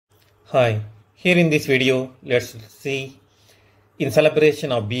Hi, here in this video, let's see In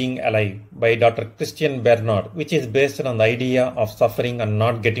Celebration of Being Alive by Dr. Christiaan Barnard, which is based on the idea of suffering and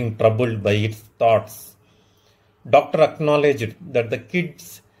not getting troubled by its thoughts. Doctor acknowledged that the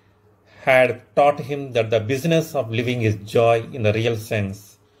kids had taught him that the business of living is joy in the real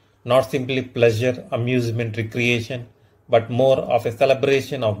sense, not simply pleasure, amusement, recreation, but more of a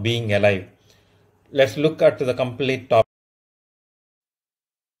celebration of being alive. Let's look at the complete topic.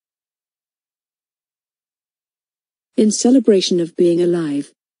 In Celebration of Being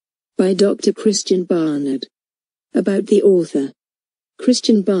Alive by Dr. Christiaan Barnard. About the author.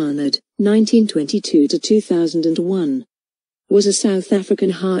 Christiaan Barnard, 1922 to 2001, was a South African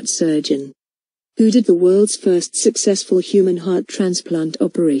heart surgeon who did the world's first successful human heart transplant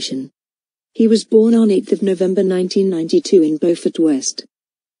operation. He was born on 8th of November 1992 in Beaufort West,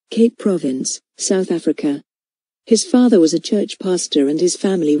 Cape Province, South Africa. His father was a church pastor and his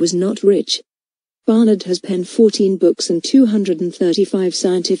family was not rich. Barnard has penned 14 books and 235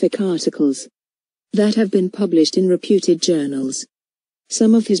 scientific articles that have been published in reputed journals.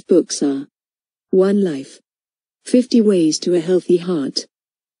 Some of his books are One Life, 50 Ways to a Healthy Heart,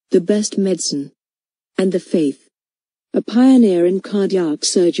 The Best Medicine, and The Faith. A pioneer in cardiac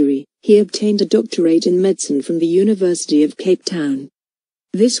surgery, he obtained a doctorate in medicine from the University of Cape Town.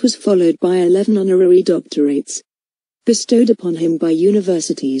 This was followed by 11 honorary doctorates bestowed upon him by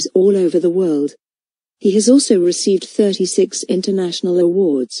universities all over the world. He has also received 36 international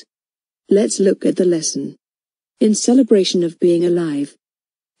awards. Let's look at the lesson. In Celebration of Being Alive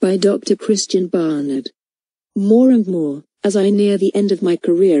by Dr. Christiaan Barnard. More and more, as I near the end of my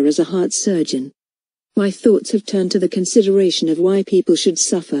career as a heart surgeon, my thoughts have turned to the consideration of why people should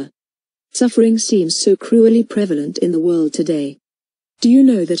suffer. Suffering seems so cruelly prevalent in the world today. Do you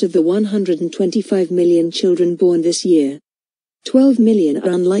know that of the 125 million children born this year, 12 million are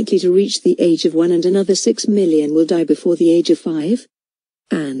unlikely to reach the age of 1 and another 6 million will die before the age of 5?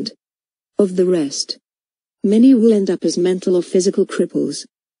 And of the rest, many will end up as mental or physical cripples.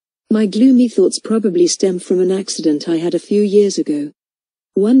 My gloomy thoughts probably stem from an accident I had a few years ago.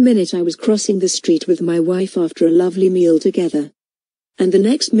 One minute I was crossing the street with my wife after a lovely meal together, and the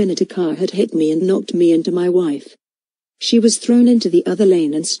next minute a car had hit me and knocked me into my wife. She was thrown into the other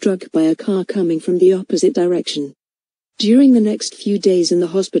lane and struck by a car coming from the opposite direction. During the next few days in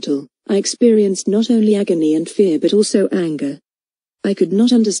the hospital, I experienced not only agony and fear but also anger. I could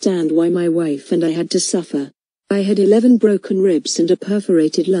not understand why my wife and I had to suffer. I had 11 broken ribs and a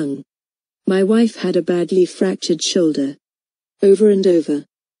perforated lung. My wife had a badly fractured shoulder. Over and over,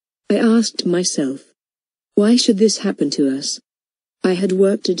 I asked myself, why should this happen to us? I had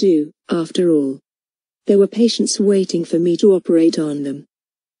work to do, after all. There were patients waiting for me to operate on them.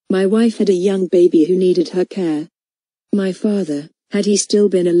 My wife had a young baby who needed her care. My father, had he still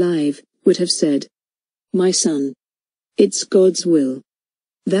been alive, would have said, "My son, it's God's will.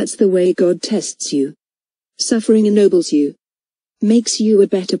 That's the way God tests you. Suffering ennobles you, makes you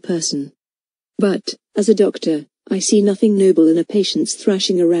a better person." But, as a doctor, I see nothing noble in a patient's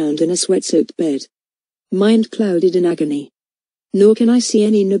thrashing around in a sweat-soaked bed, mind clouded in agony. Nor can I see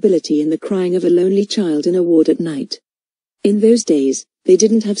any nobility in the crying of a lonely child in a ward at night. In those days, they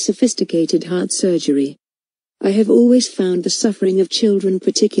didn't have sophisticated heart surgery. I have always found the suffering of children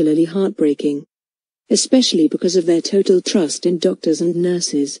particularly heartbreaking, especially because of their total trust in doctors and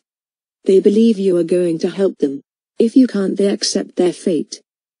nurses. They believe you are going to help them. If you can't, they accept their fate.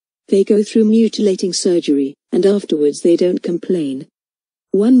 They go through mutilating surgery, and afterwards they don't complain.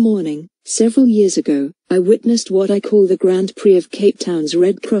 One morning, several years ago, I witnessed what I call the Grand Prix of Cape Town's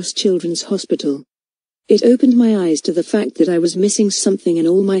Red Cross Children's Hospital. It opened my eyes to the fact that I was missing something in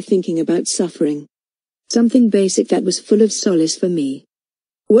all my thinking about suffering. Something basic that was full of solace for me.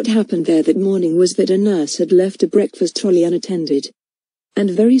 What happened there that morning was that a nurse had left a breakfast trolley unattended. And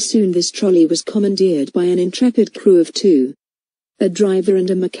very soon this trolley was commandeered by an intrepid crew of 2. A driver and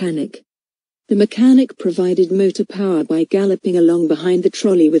a mechanic. The mechanic provided motor power by galloping along behind the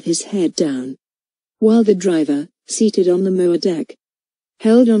trolley with his head down, while the driver, seated on the mower deck,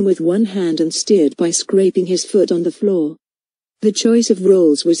 held on with one hand and steered by scraping his foot on the floor. The choice of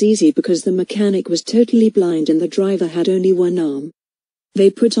roles was easy because the mechanic was totally blind and the driver had only one arm.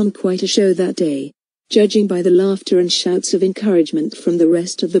 They put on quite a show that day, judging by the laughter and shouts of encouragement from the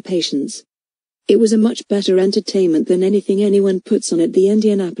rest of the patients. It was a much better entertainment than anything anyone puts on at the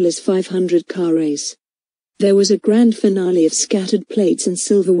Indianapolis 500 car race. There was a grand finale of scattered plates and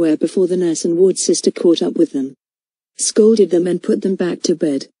silverware before the nurse and ward sister caught up with them, scolded them and put them back to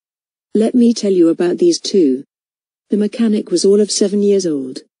bed. Let me tell you about these 2. The mechanic was all of 7 years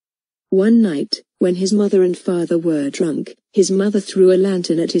old. One night, When his mother and father were drunk, his mother threw a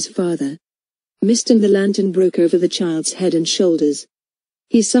lantern at his father. Missed, and the lantern broke over the child's head and shoulders.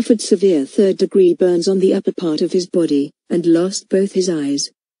 He suffered severe third-degree burns on the upper part of his body, and lost both his eyes.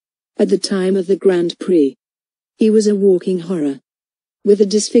 At the time of the Grand Prix, he was a walking horror, with a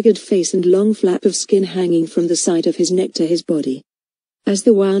disfigured face and long flap of skin hanging from the side of his neck to his body. As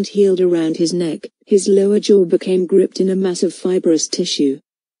the wound healed around his neck, his lower jaw became gripped in a mass of fibrous tissue.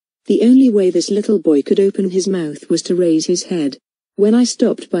 The only way this little boy could open his mouth was to raise his head. When I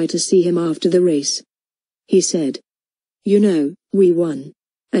stopped by to see him after the race, he said, "You know, we won."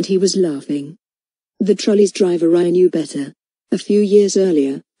 And he was laughing. The trolley's driver I knew better. A few years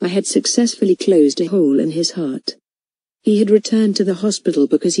earlier, I had successfully closed a hole in his heart. He had returned to the hospital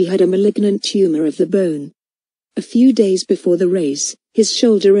because he had a malignant tumor of the bone. A few days before the race, his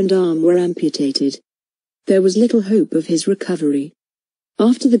shoulder and arm were amputated. There was little hope of his recovery.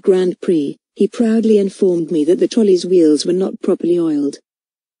 After the Grand Prix, he proudly informed me that the trolley's wheels were not properly oiled.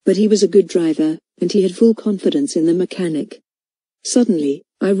 But he was a good driver, and he had full confidence in the mechanic. Suddenly,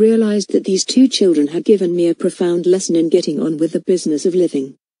 I realized that these two children had given me a profound lesson in getting on with the business of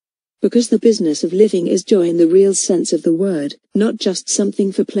living. Because the business of living is joy in the real sense of the word, not just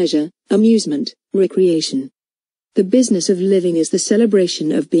something for pleasure, amusement, recreation. The business of living is the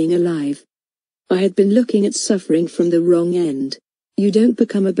celebration of being alive. I had been looking at suffering from the wrong end. You don't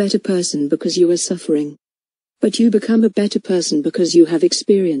become a better person because you are suffering. But you become a better person because you have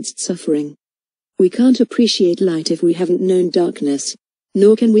experienced suffering. We can't appreciate light if we haven't known darkness,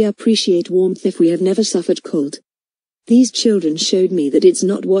 nor can we appreciate warmth if we have never suffered cold. These children showed me that it's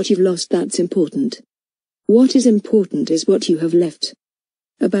not what you've lost that's important. What is important is what you have left.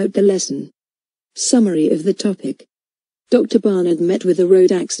 About the lesson. Summary of the topic. Dr. Barnard met with a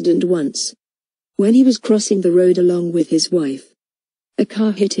road accident once. When he was crossing the road along with his wife, a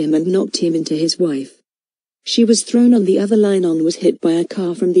car hit him and knocked him into his wife. She was thrown on the other line and was hit by a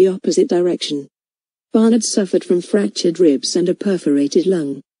car from the opposite direction. Barnard suffered from fractured ribs and a perforated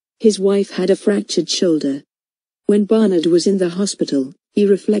lung. His wife had a fractured shoulder. When Barnard was in the hospital, he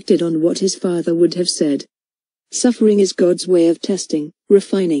reflected on what his father would have said. Suffering is God's way of testing,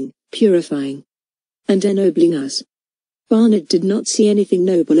 refining, purifying, and ennobling us. Barnard did not see anything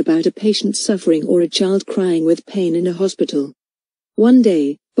noble about a patient suffering or a child crying with pain in a hospital. One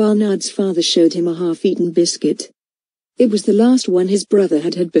day, Barnard's father showed him a half-eaten biscuit. It was the last one his brother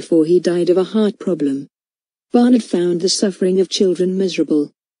had had before he died of a heart problem. Barnard found the suffering of children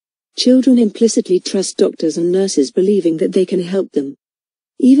miserable. Children implicitly trust doctors and nurses, believing that they can help them.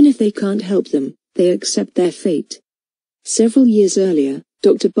 Even if they can't help them, they accept their fate. Several years earlier,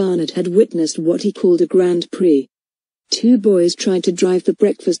 Dr. Barnard had witnessed what he called a Grand Prix. Two boys tried to drive the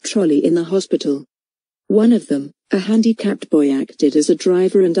breakfast trolley in the hospital. One of them, a handicapped boy, acted as a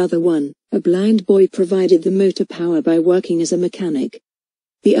driver, and other one, a blind boy, provided the motor power by working as a mechanic.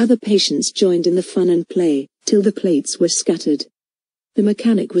 The other patients joined in the fun and play, till the plates were scattered. The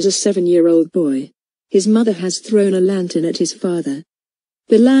mechanic was a 7-year-old boy. His mother has thrown a lantern at his father.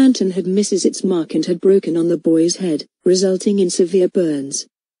 The lantern had misses its mark and had broken on the boy's head, resulting in severe burns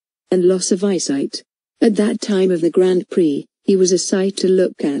and loss of eyesight. At that time of the Grand Prix, he was a sight to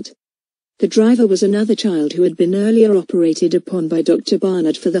look at. The driver was another child who had been earlier operated upon by Dr.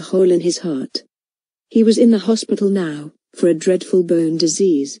 Barnard for the hole in his heart. He was in the hospital now, for a dreadful bone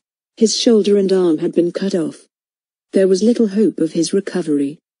disease. His shoulder and arm had been cut off. There was little hope of his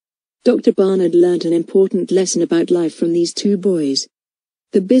recovery. Dr. Barnard learned an important lesson about life from these two boys.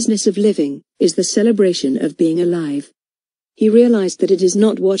 The business of living is the celebration of being alive. He realized that it is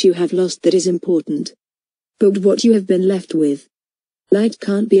not what you have lost that is important, but what you have been left with. Light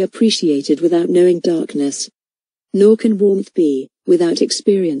can't be appreciated without knowing darkness, nor can warmth be without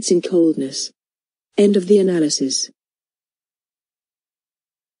experiencing coldness. End of the analysis.